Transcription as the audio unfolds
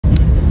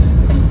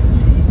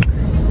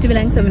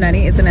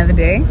It's another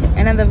day,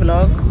 another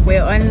vlog.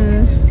 We're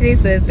on, today's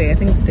Thursday, I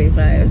think it's day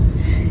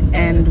 5,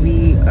 and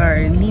we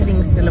are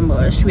leaving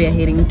Stellenbosch. We are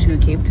heading to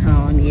Cape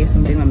Town. Yes,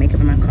 I'm doing my makeup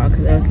in my car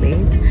because I was late.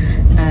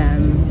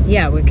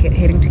 Yeah, we're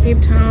heading to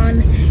Cape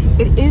Town.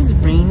 It is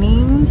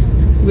raining.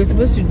 We're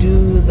supposed to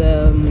do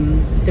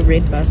the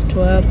red bus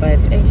tour,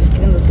 but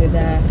given this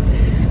weather,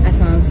 I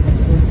sounds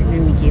we'll see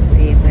when we get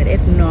there. But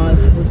if not,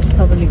 we'll just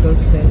probably go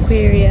to the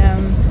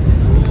aquarium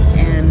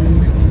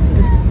and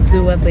just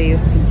do what there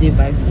is to do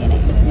by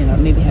beginning. You know,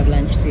 maybe have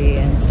lunch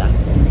there and stuff,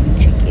 and then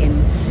check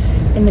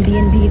in the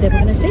B&B that we're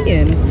gonna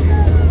stay in.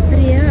 But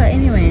yeah,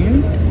 anyway,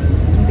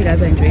 I hope you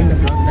guys are enjoying the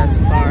vlog thus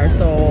far.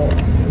 So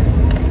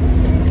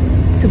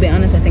to be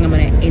honest, I think I'm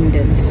gonna end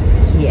it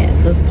here,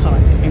 this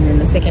part, and then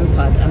the second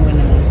part I'm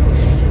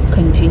gonna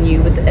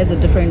continue with as a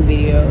different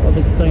video of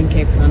exploring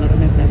Cape Town. I don't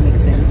know if that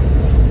makes sense.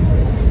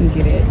 You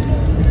get it?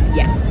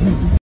 Yeah.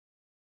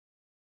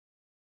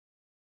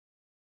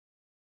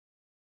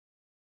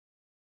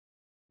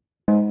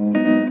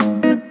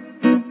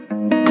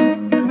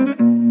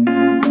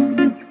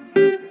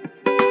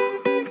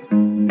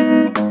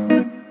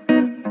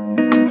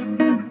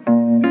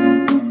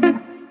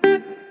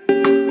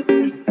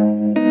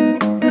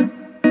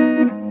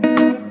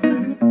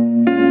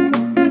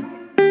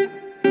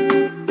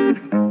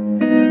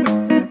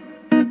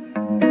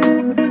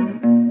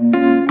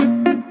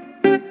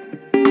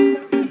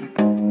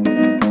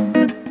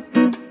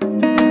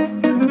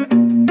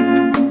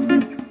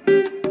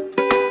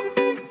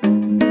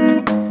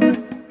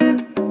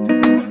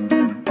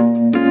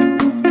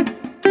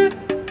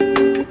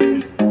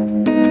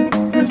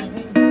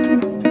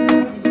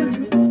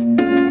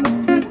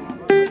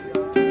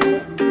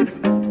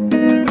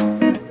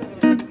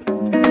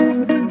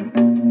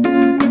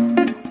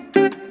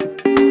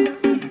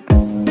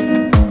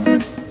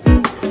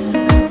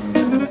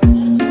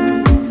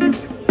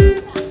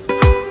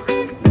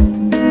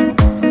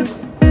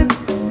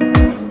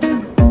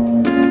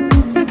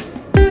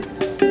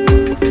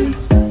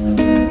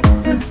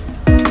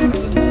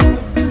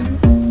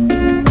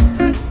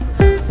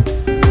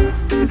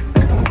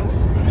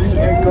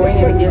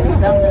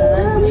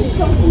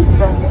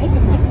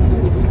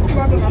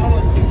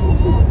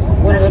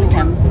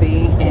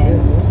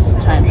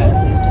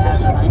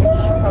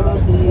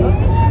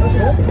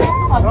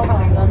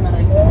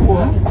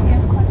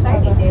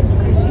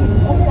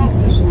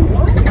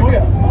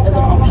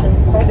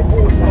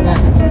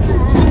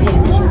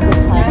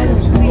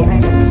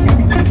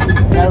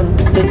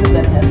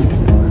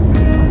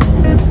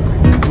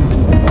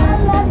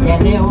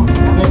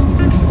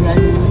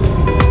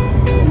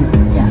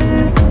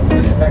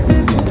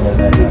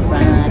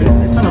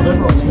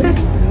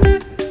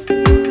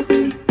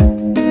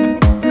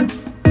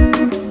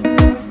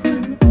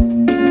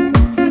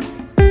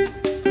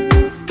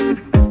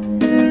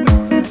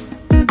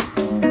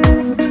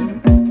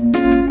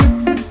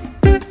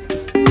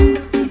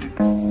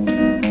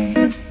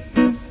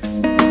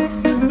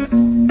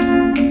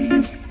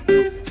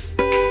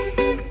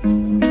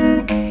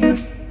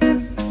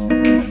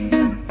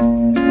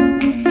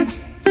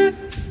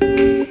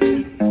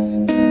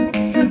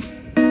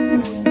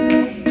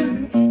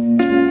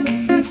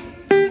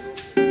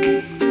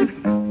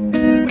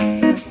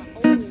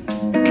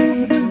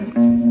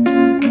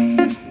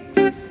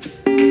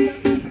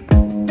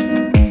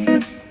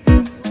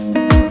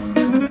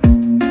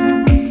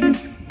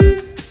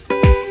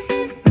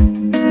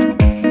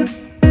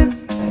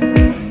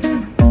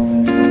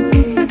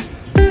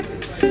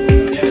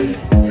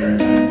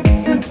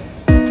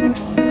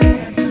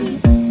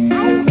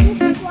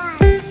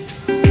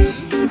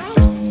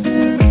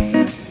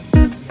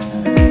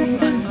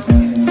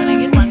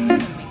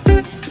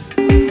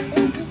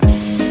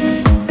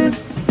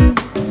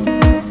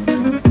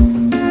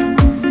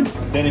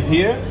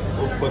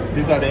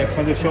 These are the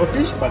expensive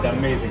shellfish, but they're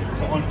amazing.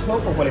 So on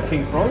top of the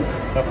king prawns,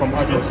 they're from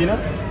Argentina,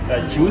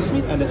 they're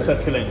juicy and they're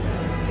succulent.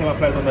 Same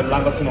applies on the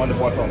langoustine on the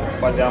bottom,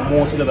 but they are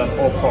more sweeter than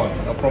all prawn.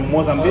 They're from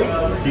Mozambique,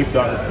 deep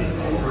down the sea.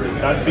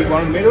 That big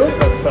one in the middle,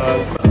 that's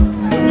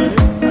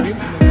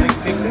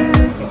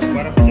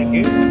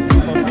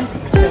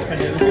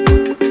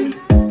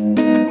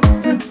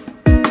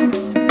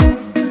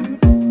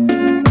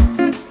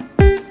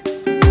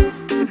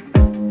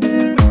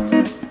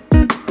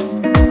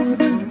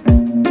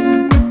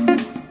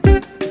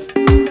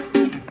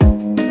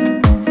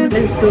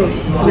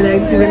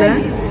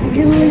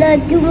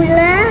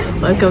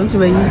Welcome to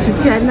my YouTube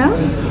channel.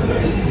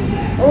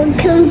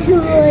 Welcome to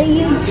my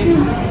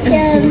YouTube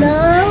channel.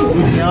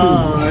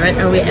 Yeah, right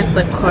now we're at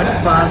the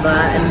Godfather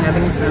and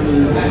having some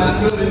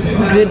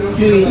good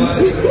food.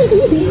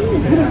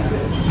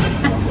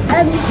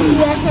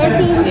 We're having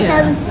some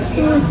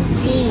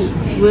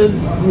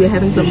sushi. We're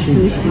having some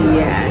sushi,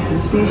 yeah,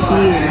 some sushi,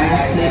 a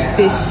nice plate,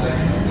 fish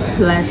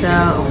platter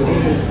of all the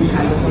different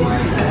kinds of fish.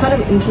 It's quite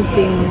an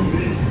interesting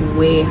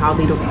way how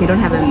they don't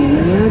have a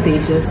menu. They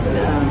just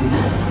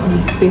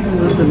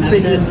basically the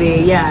fridge is there.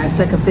 Yeah, it's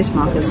like a fish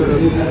market sort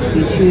of.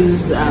 You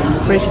choose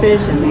fresh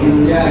fish and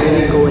then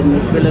they go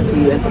and grill it for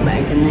you at the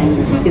back. And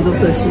then there's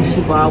also a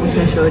sushi bar which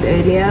I showed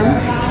earlier,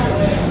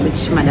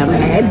 which Madame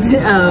had.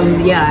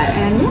 Yeah,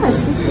 and yeah,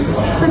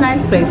 it's a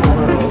nice place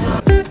overall.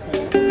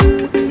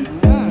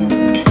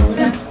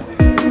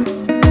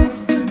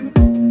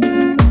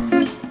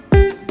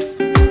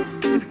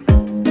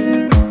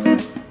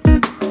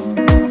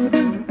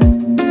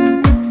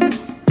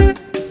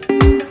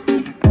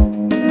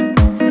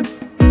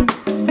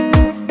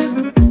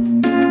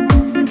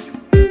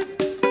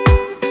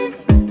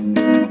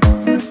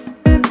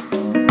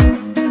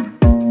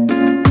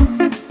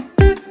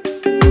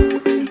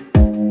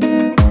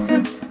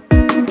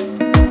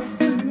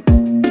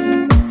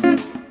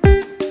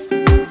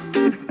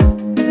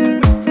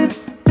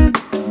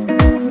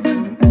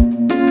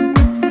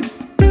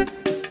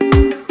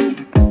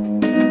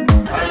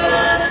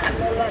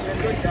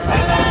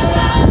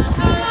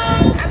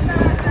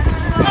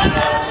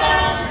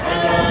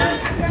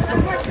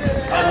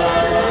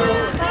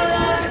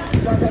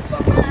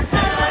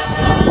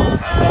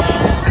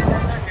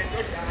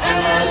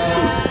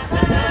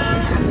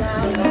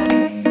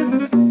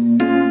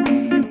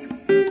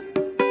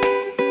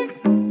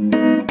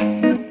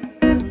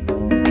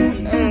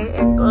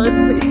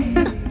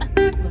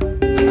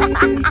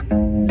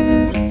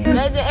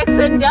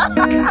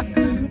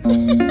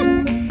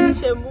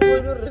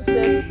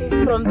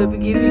 From the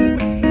beginning.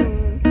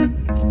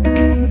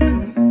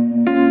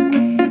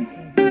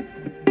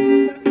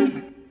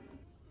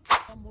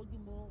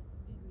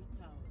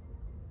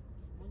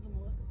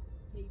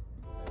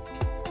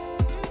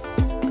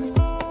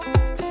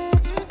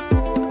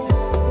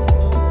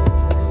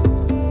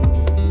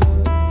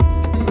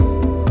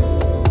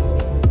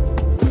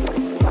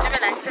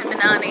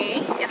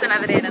 It's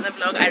another day, another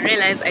vlog. I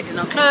realized I did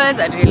not close.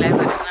 I realized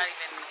I did not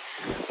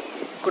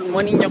even good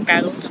morning your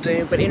girls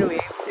today. But anyway,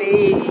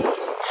 today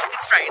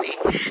it's Friday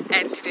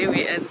and today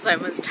we're in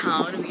Simon's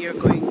Town. We are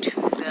going to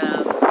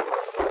the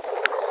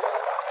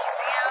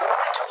museum,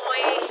 the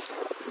toy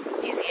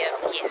museum,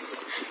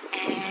 yes.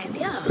 And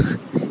yeah,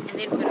 and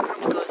then we're gonna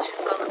probably go to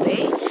Kalk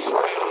Bay and go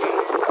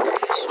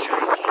to try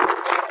and get a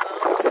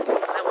Grabouw or something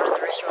like that, one of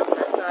the restaurants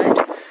outside.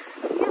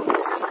 Yeah,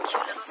 this is the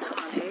cute little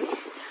town, eh?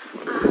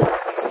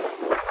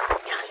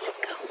 Yeah, let's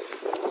go.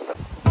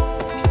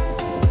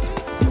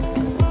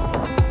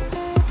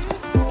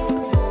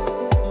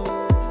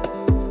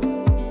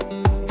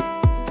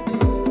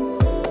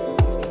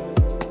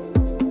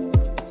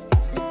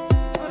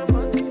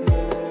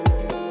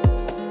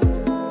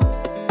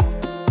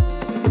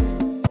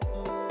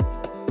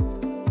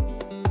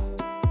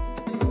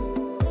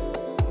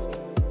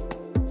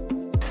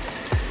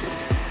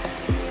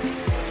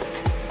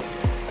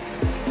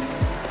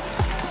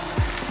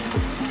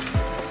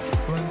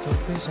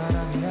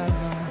 pesará mi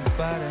alma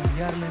para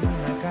enviarle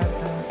una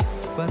carta?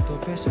 ¿Cuánto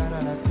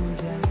pesará la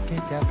tuya que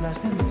te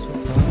aplaste en el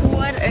sofá?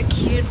 What a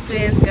cute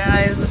place,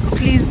 guys.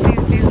 Please,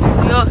 please, please.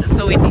 It's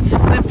so windy.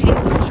 But please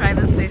do try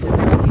this place. It's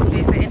such a cute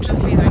place. The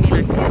entrance fee is only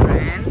like 10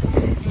 rand.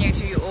 And you get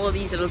to view all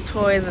these little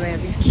toys and they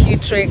have these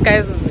cute trays.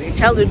 Guys,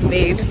 childhood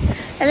made.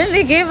 And then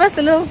they gave us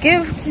a little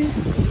gift.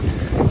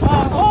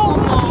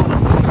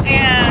 Oh,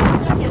 yeah.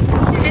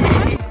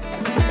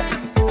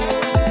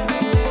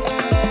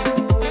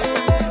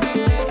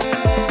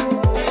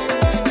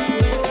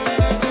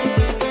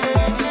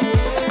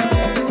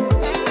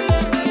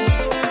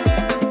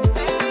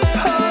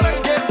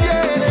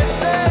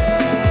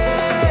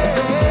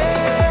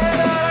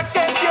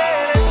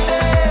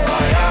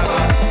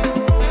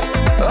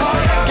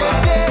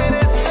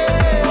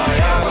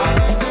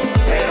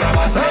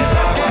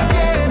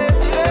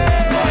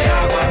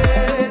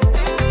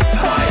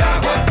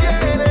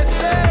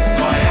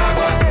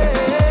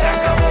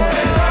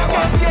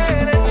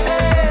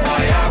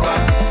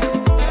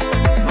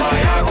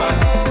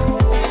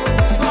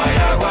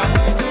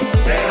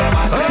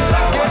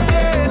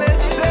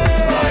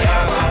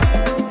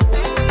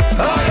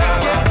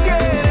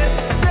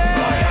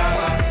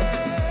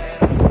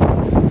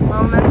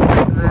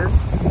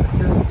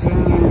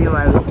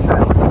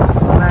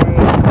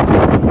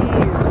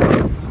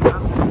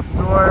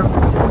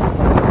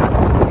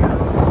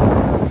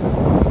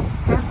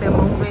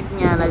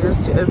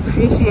 To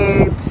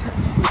appreciate it's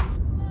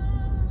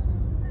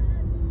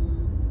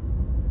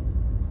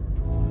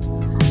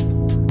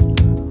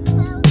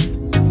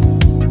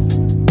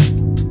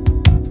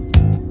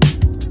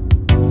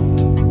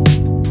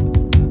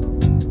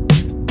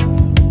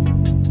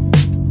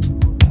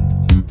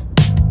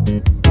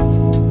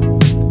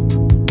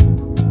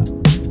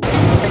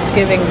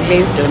giving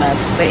glazed donut.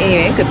 But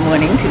anyway, good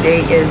morning.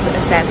 Today is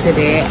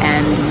Saturday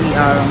and we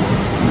are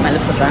my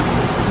lips are dry.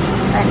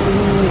 And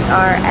we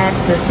are at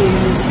the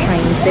Ceres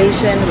Train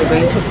station. We're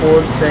going to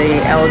board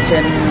the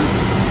Elgin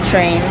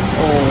train,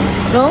 or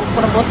no,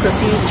 what about the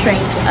Ceres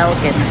Train to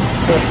Elgin?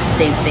 So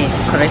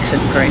correction.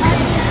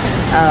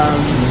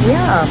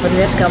 Yeah, but we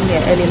have to come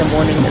here early in the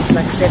morning. It's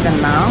like 7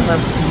 now. We're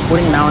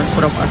boarding now at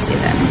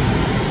 7:15.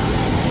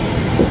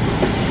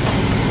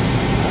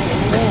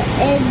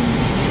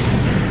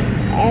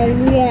 And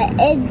we are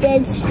at the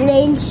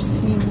train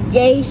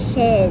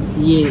station.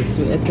 Yes,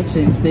 we're at the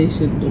train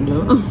station, you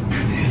know.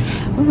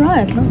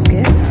 Alright, let's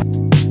get it.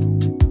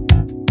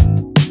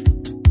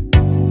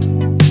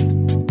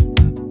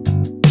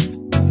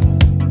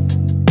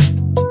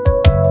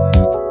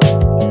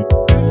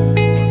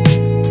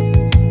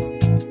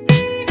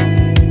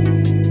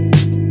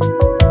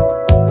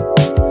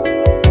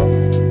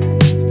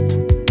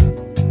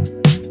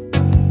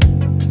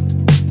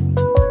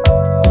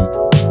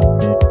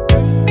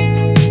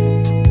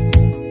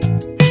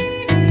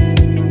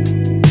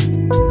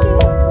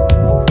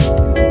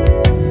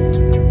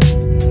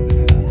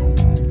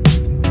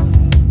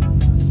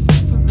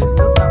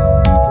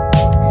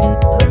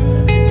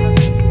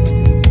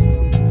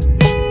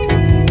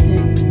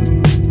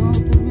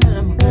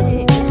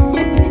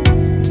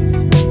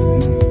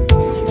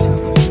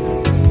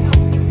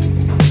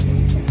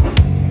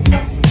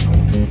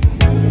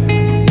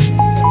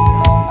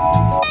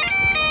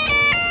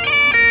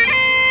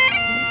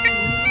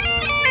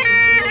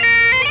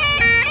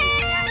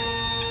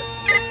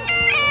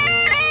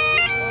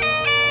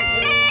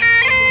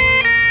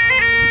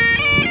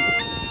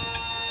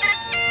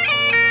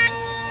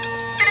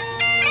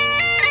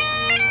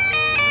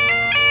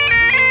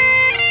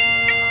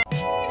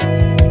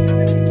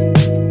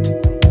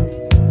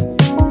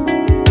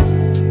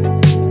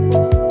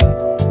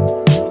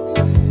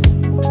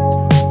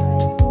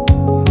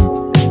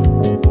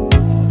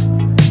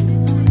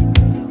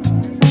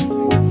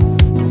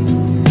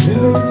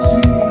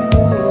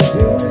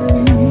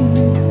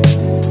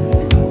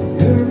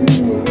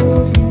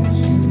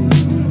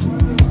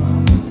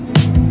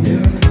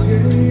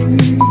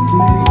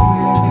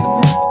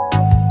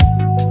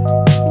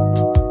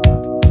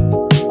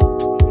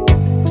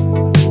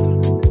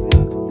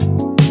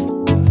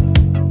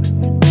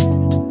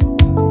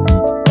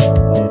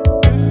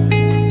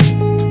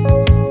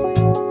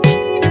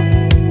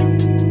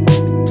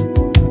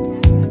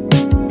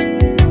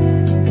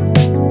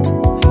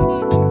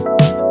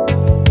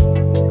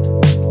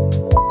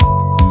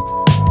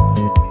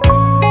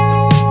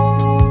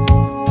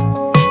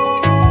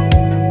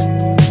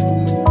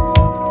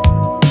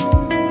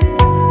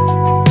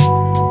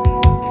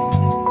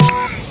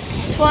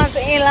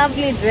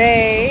 Lovely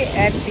day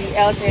at the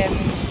Elgin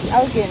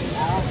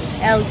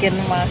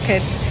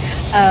Market.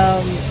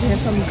 We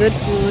have some good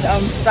food.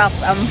 I'm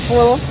stuffed, I'm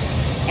full,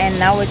 and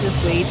now we're just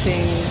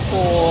waiting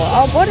for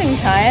our boarding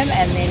time,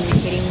 and then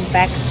we're heading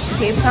back to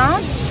Cape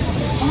Town.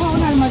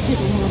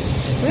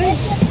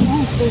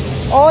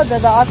 Oh, the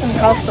art and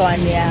craft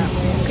one, yeah.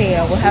 Okay,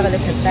 we'll have a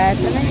look at that,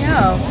 and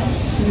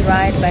then we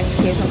ride back to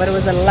Cape Town. But it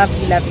was a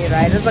lovely, lovely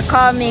ride. It was a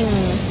calming,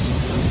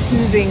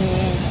 soothing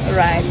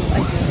ride. So I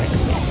do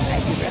recommend.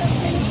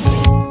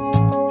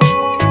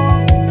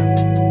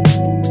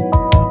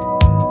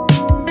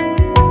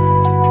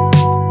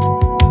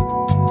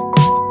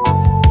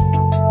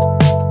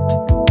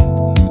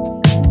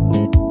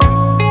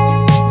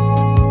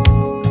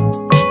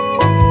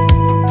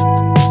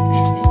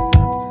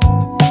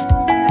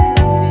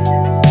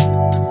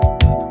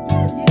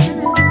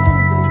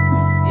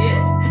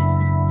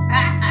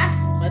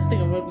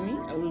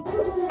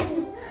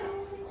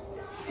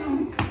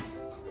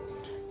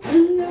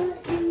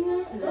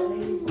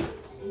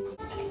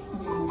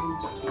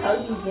 How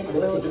do you get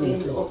those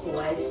things off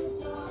white?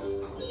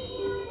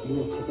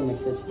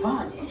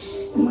 Varnish.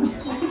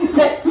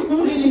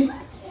 Really?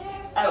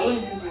 I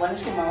always use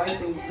varnish for my white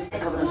things.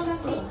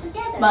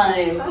 My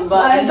name is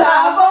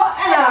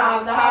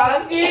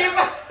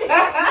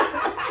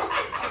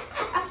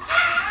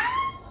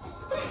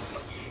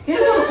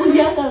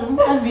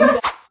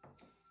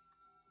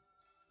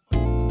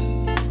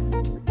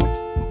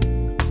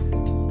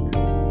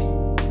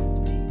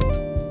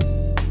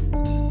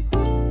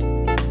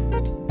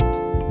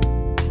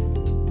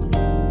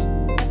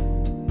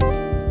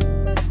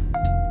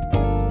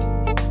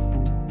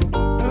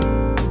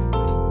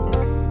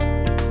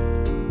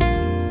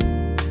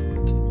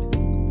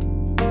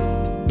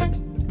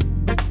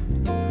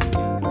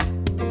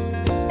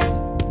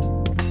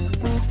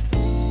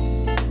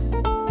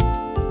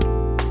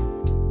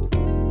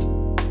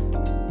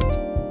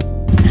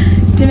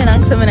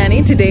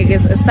Today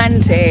is a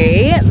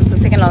Sunday. It's the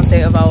second last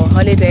day of our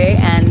holiday,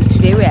 and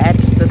today we're at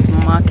this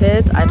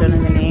market. I don't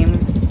know the name.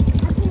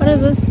 What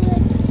is this?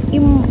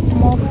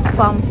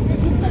 Farm.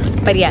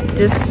 But yeah,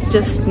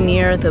 just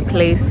near the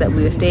place that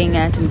we were staying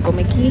at in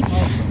Kommetjie.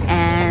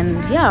 And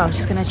yeah, we're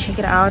just gonna check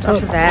it out.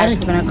 After that,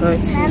 we're gonna go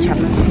to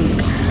Chapman's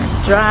Peak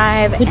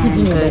Drive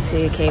and go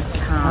to Cape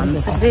Town.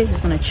 So today's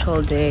just been a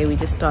chill day. We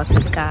just started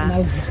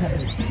a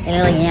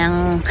little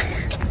young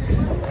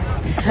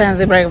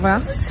fancy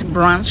breakfast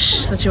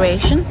brunch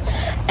situation,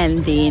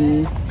 and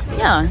then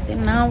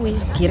now we're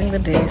getting the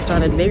day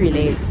started very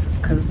late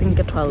because I think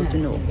at 12, you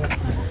know.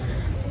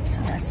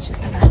 So that's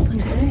just that for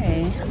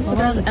today. Well,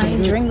 guys, I'm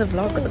enjoying the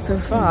vlog so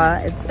far.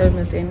 It's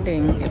almost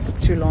ending if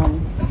it's too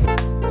long.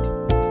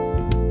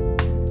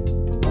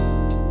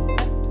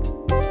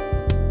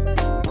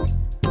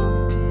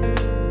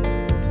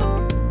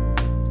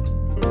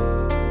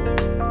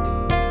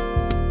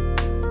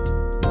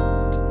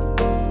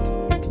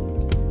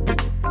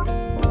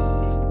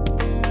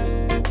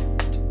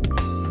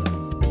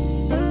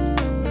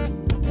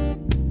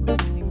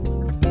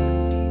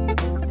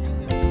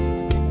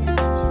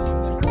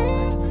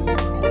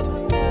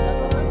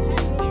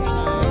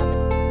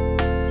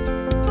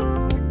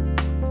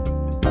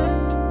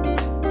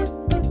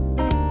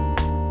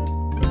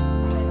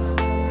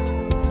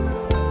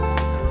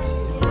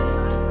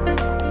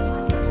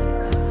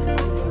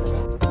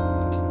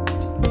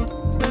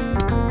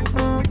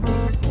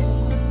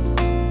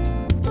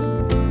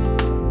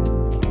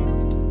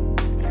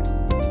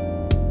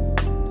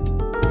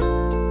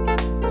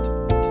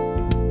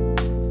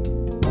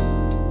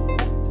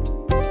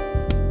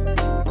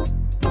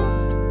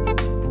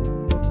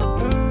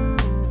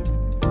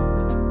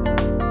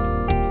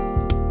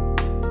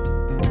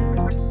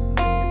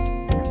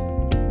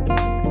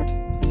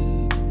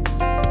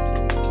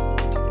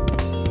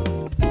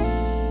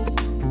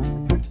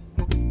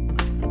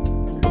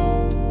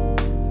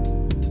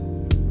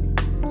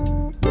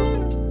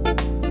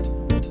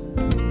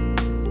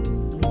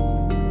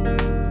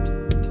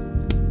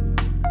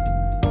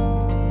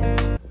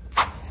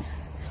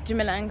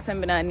 Dumelang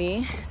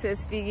Sambinani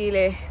says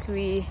Figile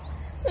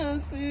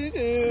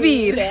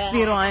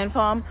Speed Wine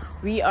Farm.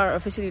 We are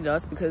officially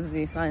lost because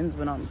the signs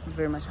were not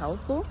very much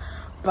helpful.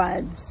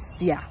 But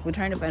yeah, we're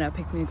trying to find our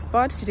picnic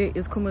spot. Today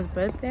is Kumo's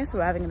birthday, so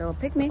we're having a little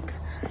picnic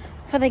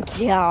for the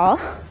girl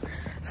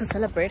to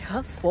celebrate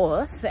her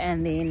 4th,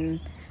 and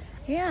then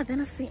yeah, then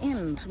it's the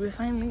end. We're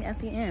finally at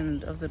the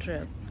end of the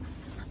trip.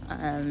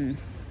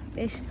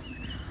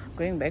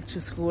 Going back to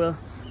school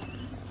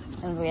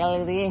in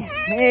reality.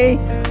 Hey.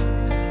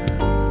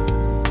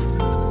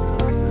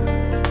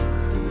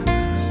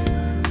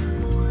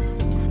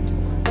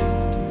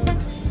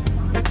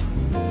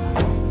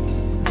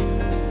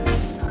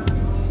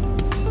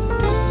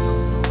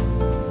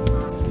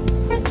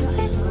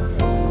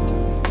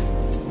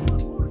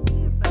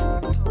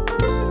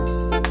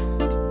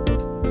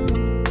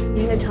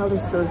 Being a child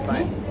is so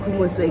fun. Kumo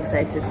was so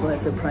excited for her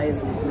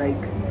surprises. Like,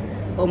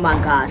 oh my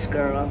gosh,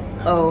 girl.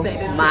 Oh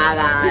my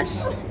gosh.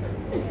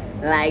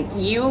 Like,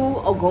 you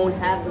are going to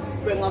have the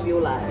spring of your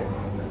life.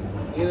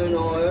 You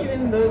know?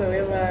 Even though the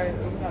river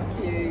is not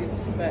cute,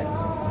 but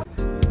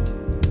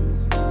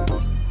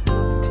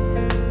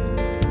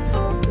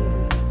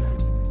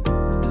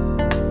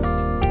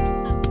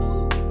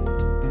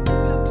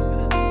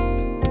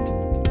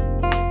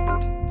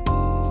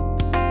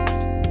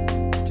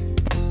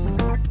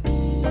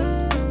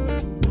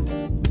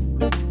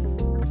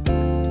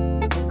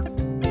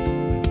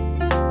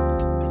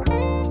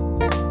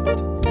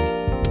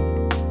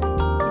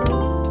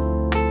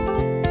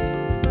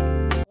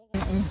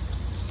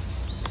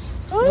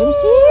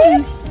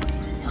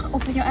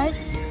open your eyes.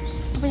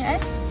 Open your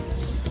eyes.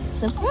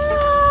 Surprise!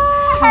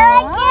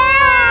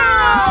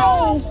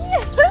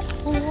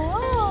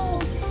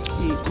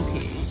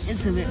 Okay,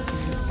 it's a bit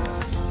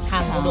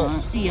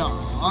yeah.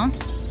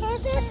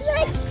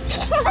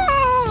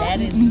 That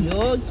is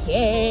your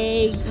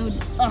cake.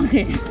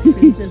 Okay.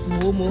 Princess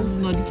Momo. This is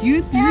not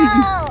cute. No.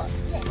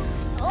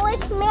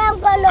 With me, I'm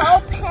gonna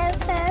open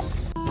first.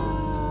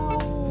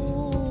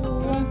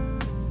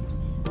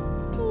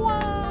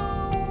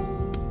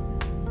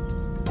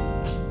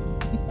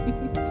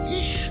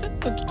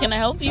 Okay, can I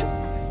help you?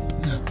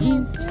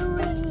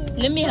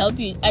 Let me help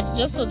you,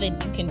 just so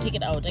that you can take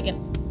it out. Okay.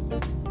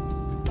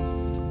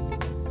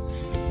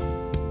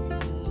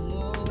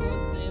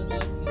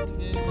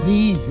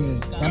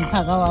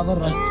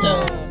 So,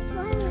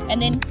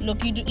 and then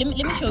look, you do. Let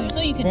me show you,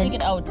 so you can take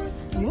it out.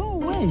 You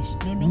wish.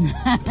 No,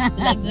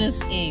 like this,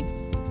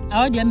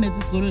 How do you make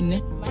this go in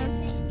there?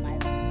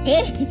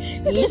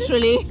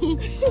 literally.